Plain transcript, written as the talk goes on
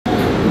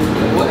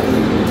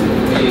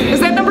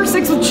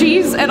6 with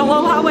cheese at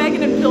Aloha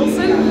Wagon in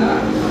Pilsen.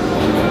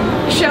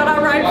 Shout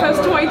out Riot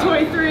Fest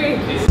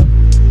 2023.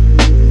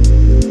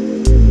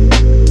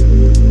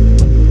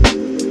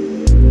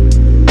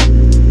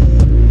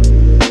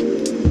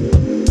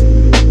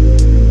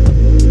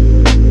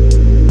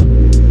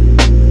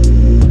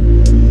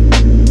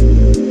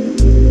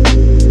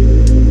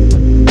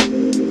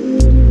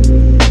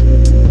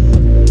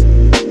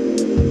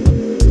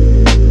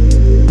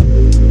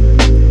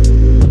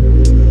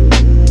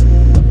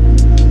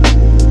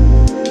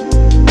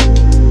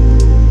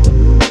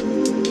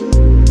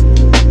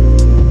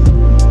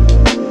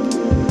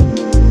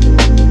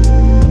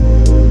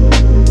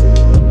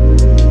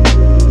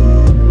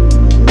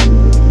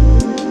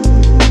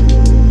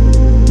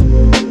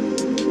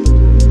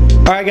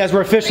 Alright guys,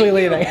 we're officially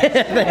leaving.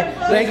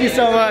 Thank you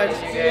so much.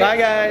 Bye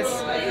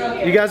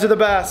guys. You guys are the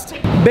best.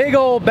 Big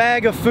old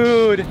bag of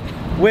food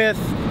with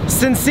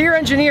Sincere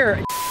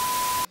Engineer.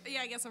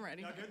 Yeah, I guess I'm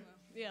ready.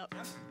 Yep.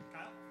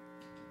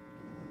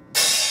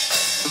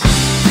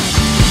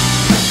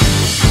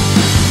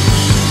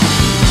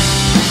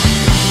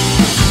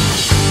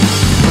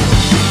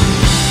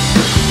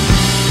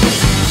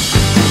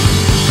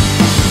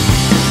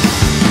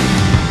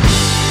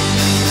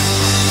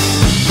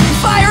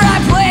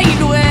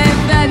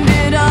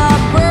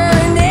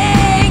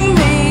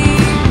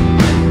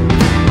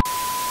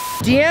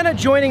 Deanna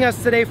joining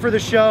us today for the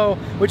show,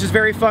 which is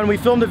very fun. We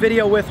filmed a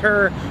video with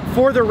her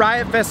for the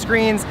Riot Fest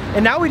screens,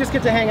 and now we just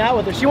get to hang out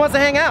with her. She wants to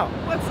hang out,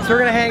 so we're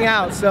gonna hang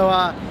out.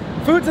 So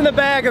food's in the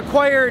bag,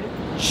 acquired,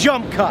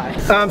 jump cut.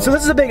 So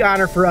this is a big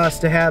honor for us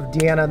to have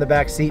Deanna in the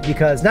back seat,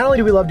 because not only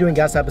do we love doing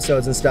guest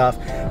episodes and stuff,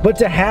 but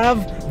to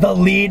have the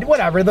lead,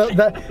 whatever,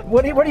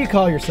 what do you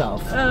call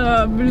yourself?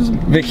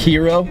 The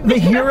hero. The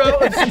hero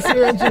of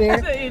Sincere Engineer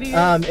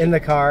in the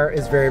car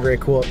is very, very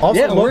cool.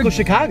 Also, yeah, local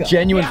Chicago.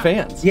 Genuine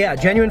fans. Yeah,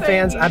 genuine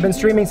fans. I've been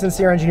streaming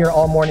Sincere Engineer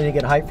all morning to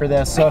get hyped for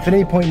this, so if at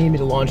any point you need me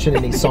to launch in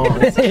any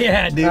songs.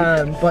 Yeah,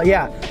 dude. But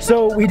yeah,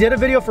 so we did a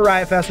video for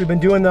Riot Fest. We've been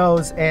doing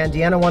those, and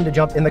Deanna wanted to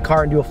jump in the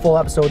car and do a full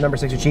episode with number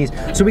 6 with cheese.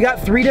 So we got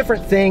 3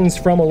 different things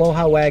from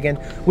Aloha Wagon,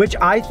 which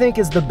I think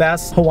is the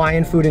best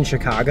Hawaiian food in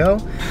Chicago.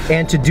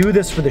 And to do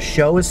this for the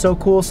show is so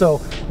cool.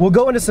 So we'll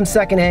go into some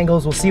second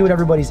angles. We'll see what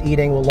everybody's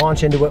eating. We'll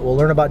launch into it. We'll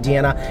learn about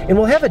Deanna, and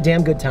we'll have a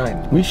damn good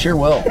time. We sure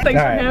will. Thanks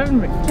for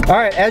having me. All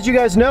right, as you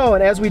guys know,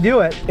 and as we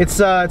do it, it's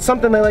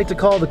something they like to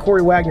call the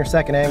Corey Wagner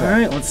second angle. All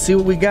right, let's see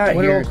what we got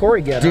what here. What did old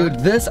Corey get? Dude,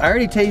 this, I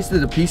already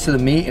tasted a piece of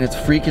the meat, and it's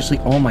freakishly,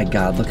 oh my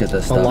God, look at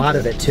this stuff. A lot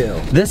of it too.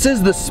 This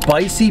is the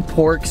spicy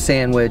pork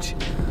sandwich.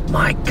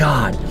 My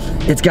God,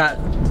 it's got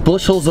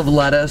bushels of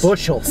lettuce.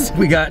 Bushels.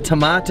 We got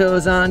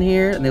tomatoes on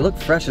here, and they look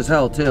fresh as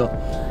hell too.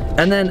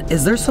 And then,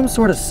 is there some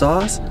sort of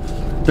sauce?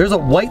 There's a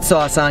white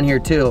sauce on here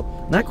too.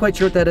 Not quite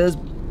sure what that is.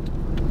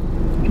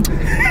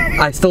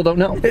 I still don't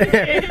know.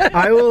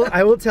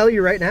 I will tell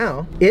you right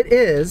now. It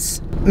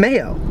is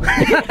mayo.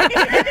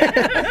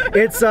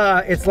 It's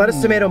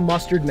lettuce, tomato,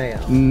 mustard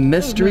mayo.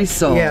 Mystery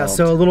sauce. Yeah,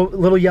 so a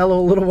little yellow,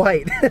 a little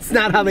white. It's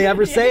not how they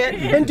ever say it,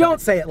 and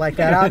don't say it like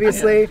that,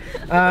 obviously.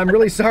 I'm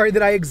really sorry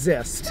that I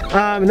exist.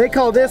 And they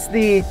call this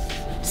the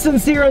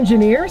Sincere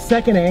Engineer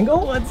second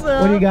angle. What's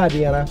up? What do you got,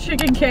 Deanna?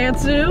 Chicken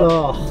katsu.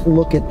 Oh,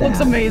 look at that. Looks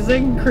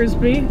amazing,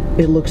 crispy.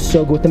 It looks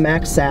so good with the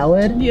mac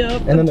salad.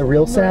 Yep. And then the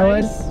real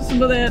salad. Rice,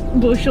 some of that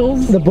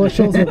bushels. The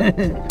bushels of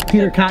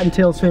Peter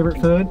Cottontail's favorite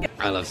food.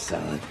 I love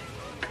salad.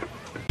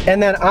 And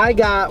then I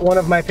got one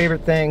of my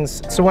favorite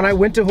things. So when I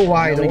went to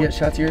Hawaii, get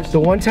shots of yours? the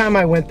one time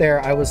I went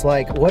there, I was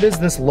like, what is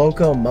this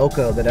Loco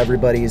Moco that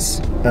everybody's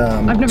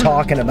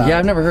talking about? Yeah,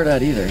 I've never heard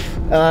that either.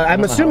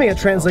 I'm assuming it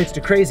translates to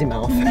crazy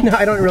mouth. No,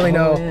 I don't really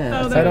know. Oh,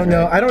 yeah. I don't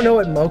know. I don't know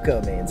what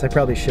Moco means. I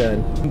probably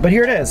should. But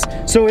here it is.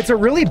 So it's a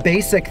really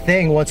basic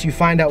thing once you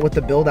find out what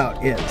the build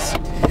out is.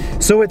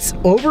 So it's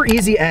over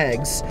easy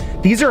eggs.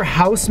 These are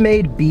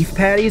house-made beef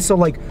patties. So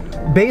like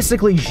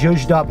basically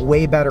zhuzhed up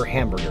way better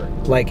hamburger,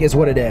 like is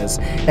what it is.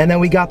 And then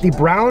we got the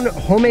brown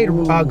homemade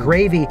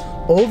gravy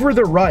over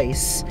the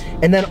rice,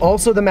 and then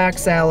also the mac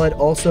salad,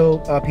 also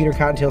Peter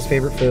Cottontail's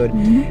favorite food.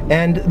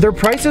 And their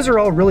prices are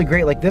all really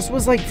great. Like this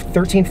was like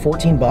 13,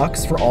 14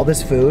 bucks for all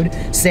this food.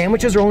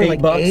 Sandwiches are only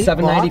like $8,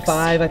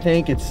 $7.95, I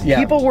think. It's, yeah.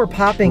 People were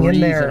popping in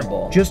there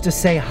just to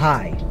say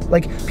hi.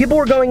 Like people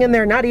were going in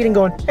there, not eating,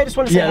 going, hey, I just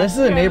want to say hi. Yeah, this is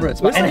a neighborhood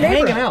spot. And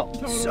hanging out.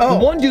 So,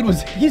 the one dude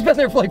he's been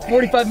there for like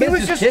 45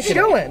 minutes. He was just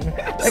chilling.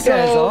 That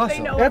guy is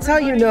awesome. That's how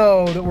you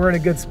know that we're in a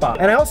good spot.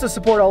 And I also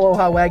support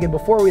Aloha Wagon.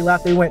 Before we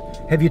left, they went,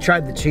 have you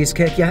tried the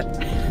cheesecake yet?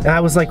 And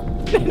I was like,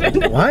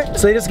 what?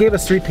 So they just gave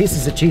us 3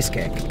 pieces of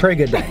cheesecake. Pretty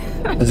good day.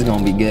 This is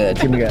gonna be good.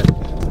 It's gonna be good.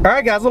 All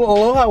right, guys, little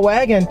Aloha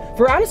Wagon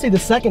for honestly the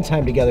second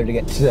time together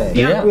today.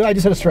 Yeah. I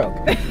just had a stroke.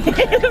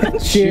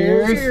 Cheers.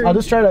 Cheers. I'll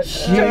just try to.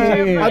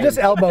 Cheers. I'll just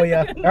elbow you.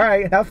 All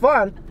right, have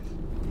fun.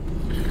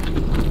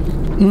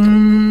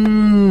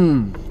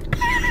 Mmm.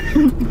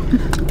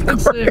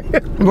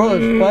 Bro,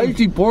 the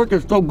spicy pork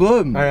is so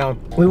good. I know.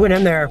 We went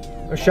in there.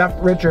 Chef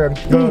Richard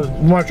goes,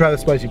 "You want to try the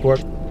spicy pork?"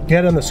 He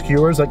had it on the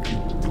skewers, like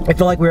I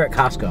feel like we were at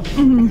Costco.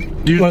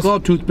 Do you just call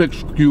toothpick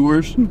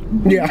skewers?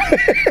 Yeah,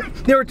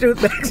 they were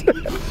toothpicks.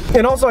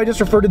 And also, I just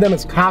referred to them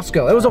as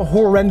Costco. It was a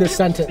horrendous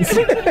sentence.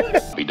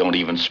 We don't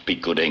even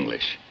speak good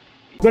English.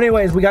 But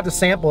anyways, we got to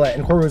sample it,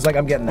 and Corey was like,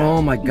 I'm getting that.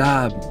 Oh my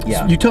God.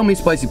 Yeah. You tell me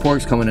spicy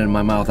pork's coming in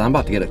my mouth, I'm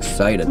about to get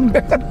excited.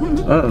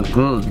 Oh,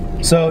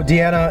 good. So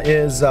Deanna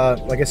is,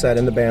 like I said,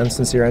 in the band,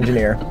 Sincere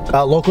Engineer.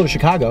 Local to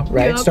Chicago,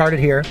 right? Yep. Started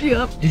here.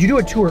 Yep. Did you do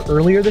a tour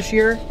earlier this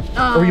year?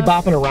 Or were you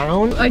bopping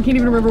around? I can't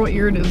even remember what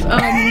year it is.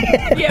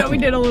 Yeah, we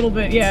did a little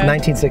bit, yeah.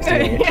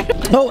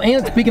 1968. Oh,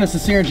 and speaking of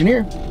Sincere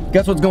Engineer,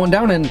 guess what's going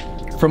down in,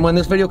 from when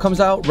this video comes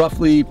out,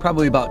 roughly,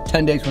 probably about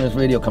 10 days from this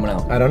video coming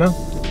out. I don't know.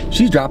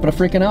 She's dropping a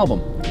freaking album.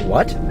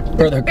 What?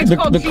 Or It's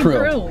called Cheap crew.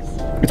 Grills.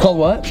 It's called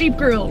what? Cheap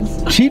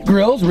Grills. Cheap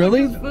Grills,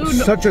 really? Food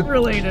Such a-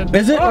 related.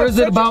 Is it, or is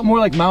such it about more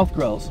like mouth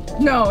grills?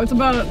 No, it's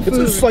about food. It's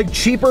just like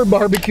cheaper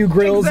barbecue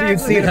grills that you'd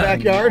see in the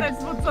backyard.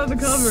 That's what's on the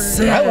cover.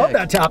 I love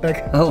that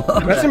topic. I love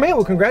That's that. amazing.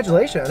 Well,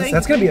 congratulations. Thank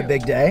That's going to be you. a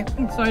big day.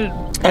 I'm excited.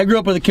 I grew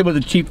up with a kid with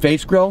a cheap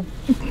face grill.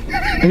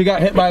 He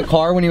got hit by a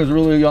car when he was a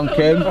really young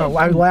kid. Oh,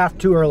 I laughed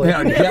too early. Yeah,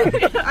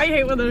 I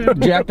hate when they're...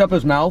 jacked up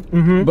his mouth,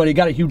 but he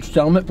got a huge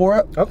settlement for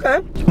it. Okay.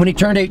 When he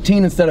turned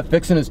 18, instead of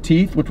fixing his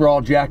teeth, which were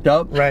all jacked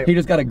up, Right. he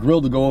just got a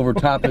grill to go over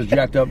top his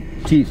jacked up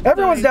teeth.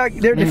 Everyone's got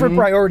their different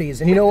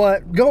priorities, and you know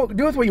what? Go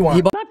do with what you want.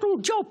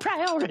 Your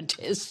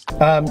priorities.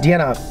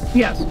 Deanna,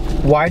 Yes.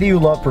 why do you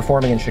love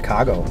performing in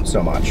Chicago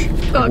so much?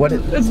 What?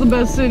 It's the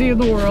best city in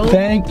the world.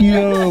 Thank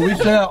you. We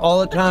say that all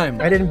the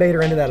time. I didn't bait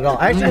her into that at all.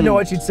 I actually didn't know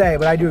what she'd say,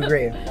 but I do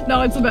agree.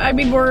 No, it's the best. I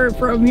mean, we're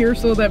from here,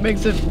 so that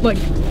makes it, like,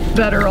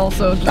 better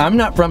also. I'm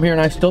not from here,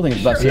 and I still think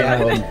it's best.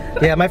 Yeah.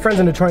 Yeah, my friends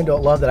in Detroit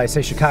don't love that I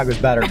say Chicago's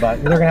better,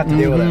 but they're gonna have to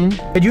deal with it.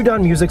 Had you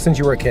done music since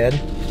you were a kid?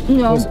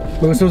 No. So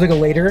it was like a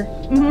later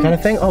kind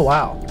of thing? Oh,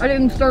 wow. I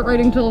didn't start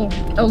writing till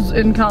I was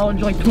in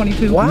college, like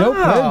 22.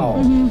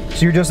 Wow. No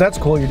So you're just, that's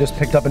cool. You just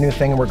picked up a new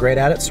thing and we're great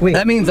at it. Sweet.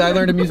 That means I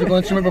learned a musical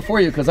instrument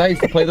before you, because I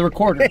used to play the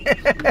recorder.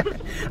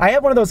 I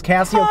have one of those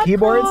Casio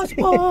keyboards.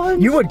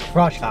 You would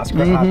crush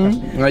Oscar.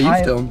 I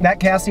used to. That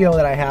Casio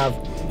that I have,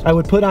 I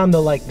would put on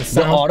the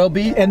sound, auto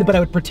beat? but I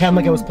would pretend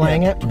like I was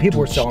playing it. People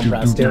were so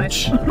impressed, dude.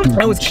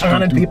 I was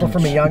conning people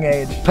from a young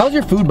age. How's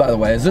your food, by the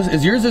way?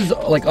 Is yours as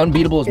like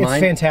unbeatable as It's mine?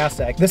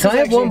 fantastic. This Can is I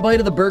have actually, one bite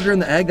of the burger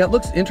and the egg? That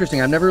looks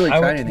interesting. I've never really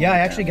tried anything. Yeah, I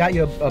like actually got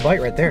you a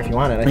bite right there if you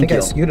want it. I think I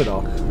you. skewed it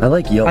all. that. I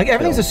like yolk.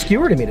 Everything's a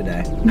skewer to me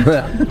today.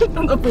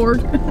 On the board.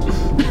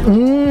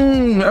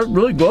 That's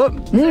really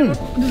good. Does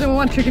anyone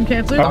want chicken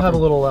katsu? I'll have a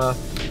little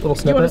You want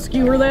to snippet.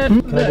 skewer that? I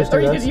just do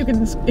Or this? you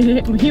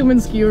can human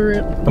skewer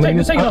it. Take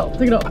it out.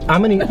 Take it out.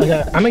 I'm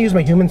gonna use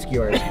my human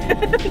skewers.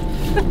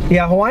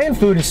 Yeah, Hawaiian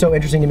food is so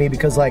interesting to me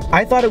because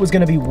I thought it was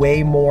gonna be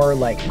way more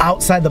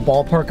outside the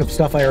ballpark of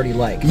stuff I already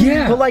like.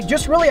 Yeah. But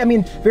just really, I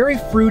mean, very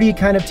fruity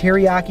kind of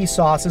teriyaki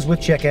sauces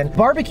with chicken.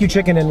 Barbecue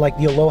chicken and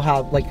the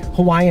Aloha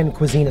Hawaiian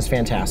cuisine is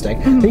fantastic.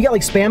 Then you got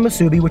spam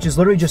musubi, which is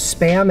literally just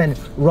spam and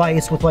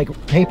rice with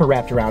paper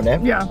wrapped around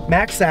it. Yeah.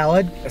 Mac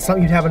salad,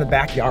 something you'd have in the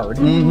backyard.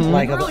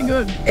 Really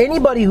good.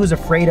 Anybody who's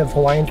afraid of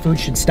Hawaiian food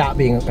should stop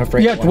being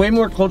afraid Yeah, of it's it. way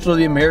more close to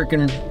the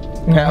American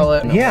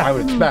palate than Yeah. I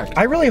would expect.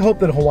 I really hope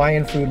that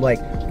Hawaiian food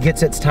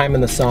gets its time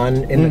in the sun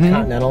in the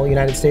continental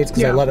United States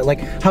because I Yeah. love it.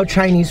 How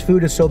Chinese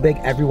food is so big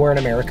everywhere in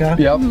America.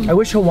 Yep. I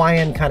wish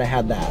Hawaiian kind of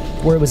had that,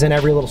 where it was in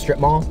every little strip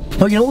mall.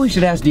 Oh, you know what we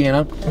should ask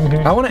Deanna?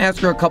 I want to ask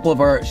her a couple of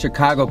our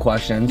Chicago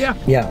questions. Yeah.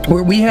 Yeah.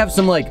 Where we have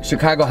some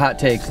Chicago hot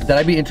takes that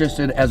I'd be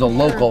interested as a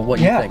local what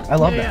you Yeah, think. I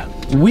love Yeah,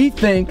 that. We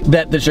think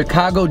that the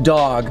Chicago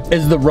dog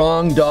is the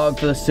wrong dog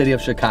for the city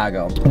of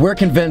Chicago. We're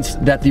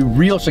convinced that the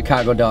real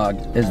Chicago dog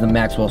is the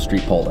Maxwell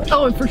Street Polish.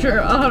 Oh, for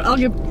sure. I'll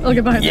get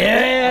behind that.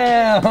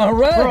 Yeah, all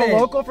right. For a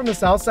local from the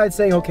south side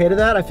saying okay to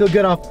that, I feel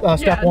good off step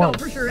Yeah, one. no,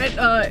 for sure.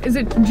 Is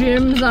it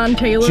Jim's on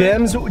Taylor?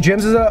 Jim's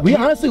is a... We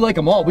honestly like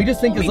them all. We just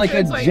think Well, it's me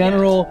a too. It's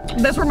general.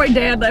 That's where my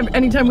dad,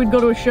 anytime we'd go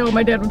to a show,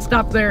 my dad would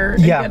stop there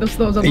and Yeah. get us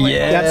those on the way.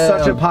 Yeah.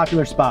 That's such a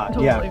popular spot.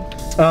 Totally.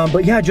 Yeah.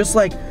 But yeah, just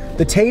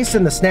the taste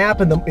and the snap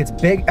and it's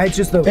big. It's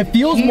just the It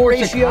feels heat more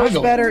ratio is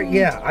Chicago. better.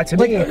 Yeah, to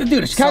me,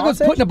 Dude, Chicago's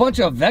sausage? putting a bunch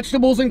of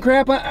vegetables and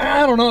crap.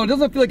 I don't know. It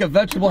doesn't feel like a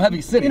vegetable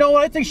heavy city. You know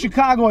what? I think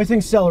Chicago. I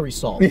think celery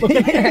salt.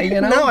 Yeah,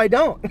 you know? No, I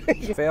don't. I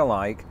feel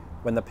like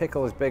when the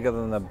pickle is bigger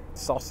than the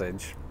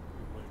sausage,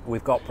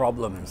 we've got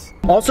problems.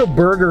 Also,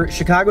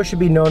 Chicago should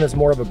be known as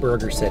more of a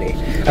burger city.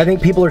 I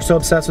think people are so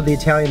obsessed with the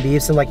Italian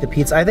beefs and the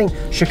pizza. I think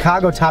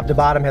Chicago, top to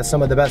bottom, has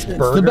some of the best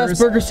burgers. the best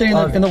burger city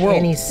in the world.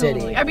 Any city.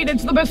 Totally. I mean,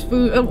 it's the best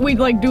food. We'd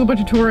do a bunch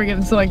of touring,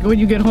 and it's when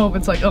you get home,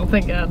 it's oh,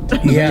 thank God.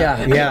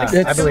 Yeah,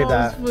 It's- I believe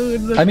that.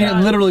 I mean, it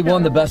literally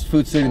won the best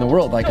food city in the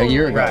world a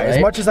year ago, right?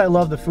 As much as I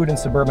love the food in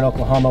suburban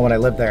Oklahoma when I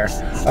lived there,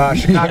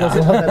 Chicago's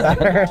a little bit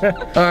better.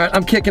 All right,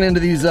 I'm kicking into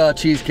these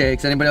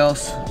cheesecakes. Anybody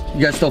else?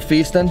 You guys still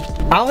feasting?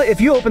 If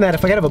you open that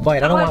if I can have a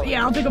bite. I don't want.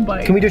 Yeah, I'll take a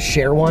bite. Can we just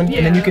share one? Yeah,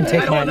 and then you can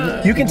take I don't mine.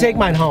 wanna- You can take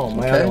mine home.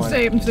 My other one.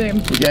 Same.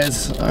 You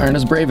guys aren't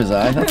as brave as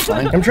I. That's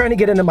fine. I'm trying to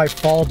get into my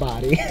fall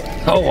body.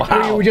 Oh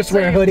wow. We just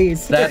wear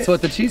hoodies. That's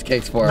what the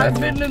cheesecake's for. I've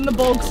been in the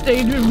bulk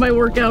stage of my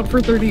workout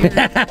for 30 years.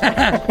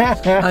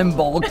 I'm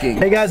bulking.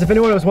 Hey guys, if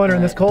anyone was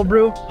wondering, this cold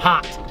brew,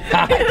 hot.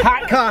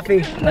 Hot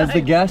coffee. As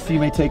the guest, you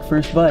may take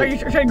first Are you bite.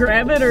 sure? Should I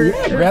grab it or?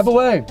 Yeah, grab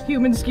away.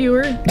 Human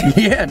skewer.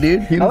 Yeah,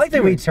 dude. I like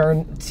that we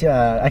turned,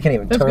 I can't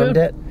even That's termed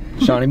good.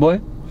 it. Shawnee boy,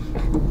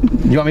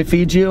 you want me to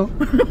feed you?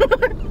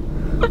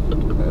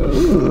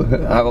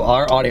 Ooh,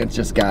 our audience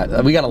just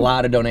we got a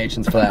lot of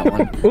donations for that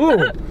one.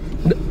 Ooh,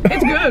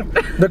 It's good.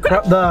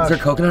 Is there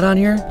coconut on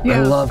here? Yeah.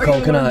 I love Are you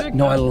coconut. allergic?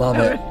 No, I love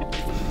it.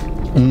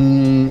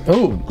 Ooh,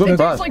 good It tastes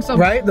crust. like some.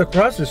 right? The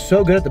crust is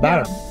so good at the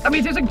Yeah. bottom. I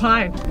mean, it tastes like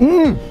pie.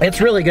 It's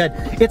really good.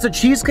 It's a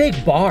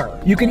cheesecake bar.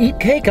 You can eat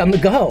cake on the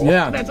go.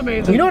 Yeah. That's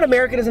amazing. You know what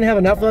America doesn't have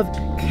enough of?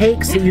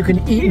 Cakes that you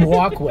can eat and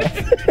walk with.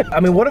 I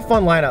mean, what a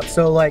fun lineup.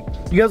 So like,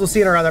 you guys will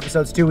see in our other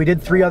episodes too, we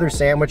did 3 other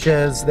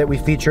sandwiches that we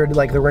featured,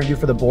 like that we're gonna do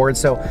for the board.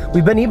 So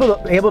we've been able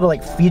to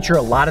like feature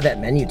a lot of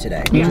that menu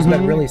today, which has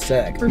been really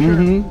sick. For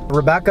sure.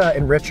 Rebecca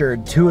and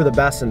Richard, 2 of the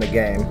best in the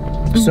game.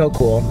 So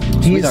cool.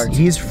 Sweethearts.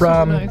 He's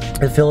from nice.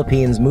 the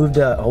Philippines, moved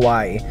to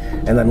Hawaii,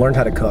 and then learned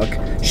how to cook.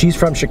 She's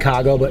from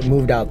Chicago, but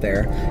moved out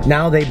there.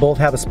 Now they both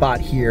have a spot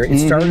here. It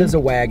started as a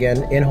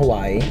wagon in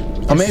Hawaii.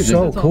 Amazing.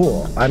 So That's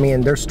cool. I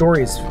mean, their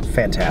story's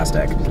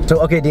fantastic. So,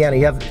 okay, Deanna,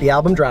 you have the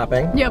album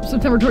dropping. Yep,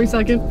 September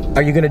 22nd.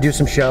 Are you gonna do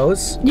some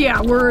shows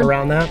Yeah, we're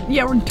around that?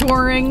 Yeah, we're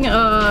touring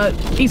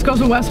East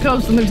Coast and West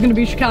Coast, and there's going to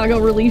be a Chicago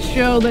release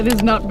show that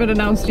has not been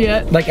announced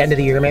yet. Like end of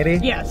the year, maybe?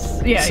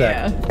 Yes, yeah, Sick.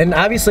 yeah. And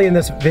obviously in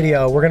this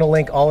video, we're gonna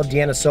link all of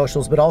Deanna's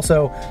socials, but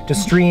also to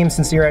stream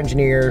Sincere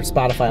Engineer,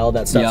 Spotify, all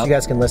that stuff, so Yep. you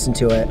guys can listen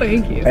to it.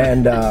 Thank you.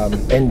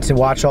 And to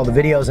watch all the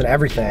videos and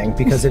everything,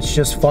 because it's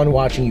just fun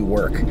watching you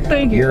work.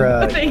 Thank you.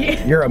 Thank you.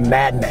 You're a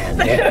madman,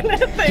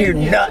 dude. You're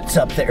nuts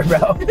up there, bro.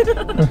 All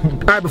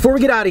right, before we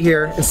get out of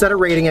here, instead of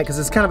rating it, because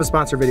it's kind of a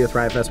sponsored video with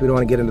Riot Fest, we don't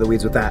want to get into the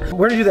weeds with that.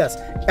 We're gonna do this.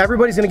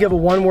 Everybody's gonna give a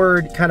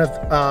 1-word kind of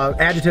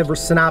adjective or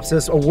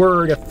synopsis, a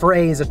word, a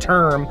phrase, a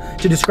term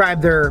to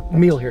describe their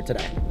meal here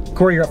today.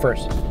 Corey, you're up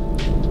first.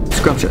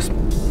 Scrumptious.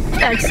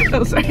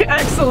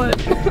 Excellent.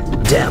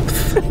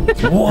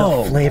 Depth.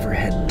 Whoa. The flavor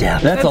had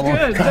depth. That's That's a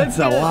good, That's that's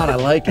a good. lot. I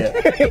like it.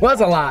 It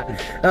was a lot.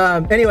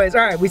 Anyways,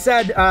 all right, we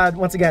said,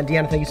 once again,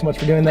 Deanna, thank you so much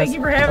for doing this. Thank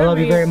you for having me. I love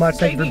you very much.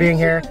 Thank you for being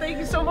here. Thank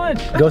you so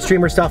much. Go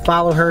stream her stuff,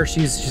 follow her.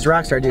 She's a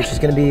rock star, dude. She's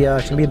gonna be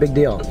a big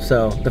deal.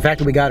 So the fact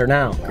that we got her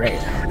now, great.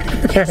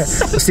 We'll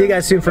see you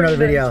guys soon for another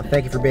video.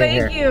 Thank you for being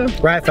here. Thank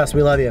you. Riot Fest,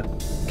 we love you.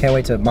 Can't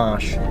wait to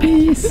mosh.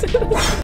 Peace.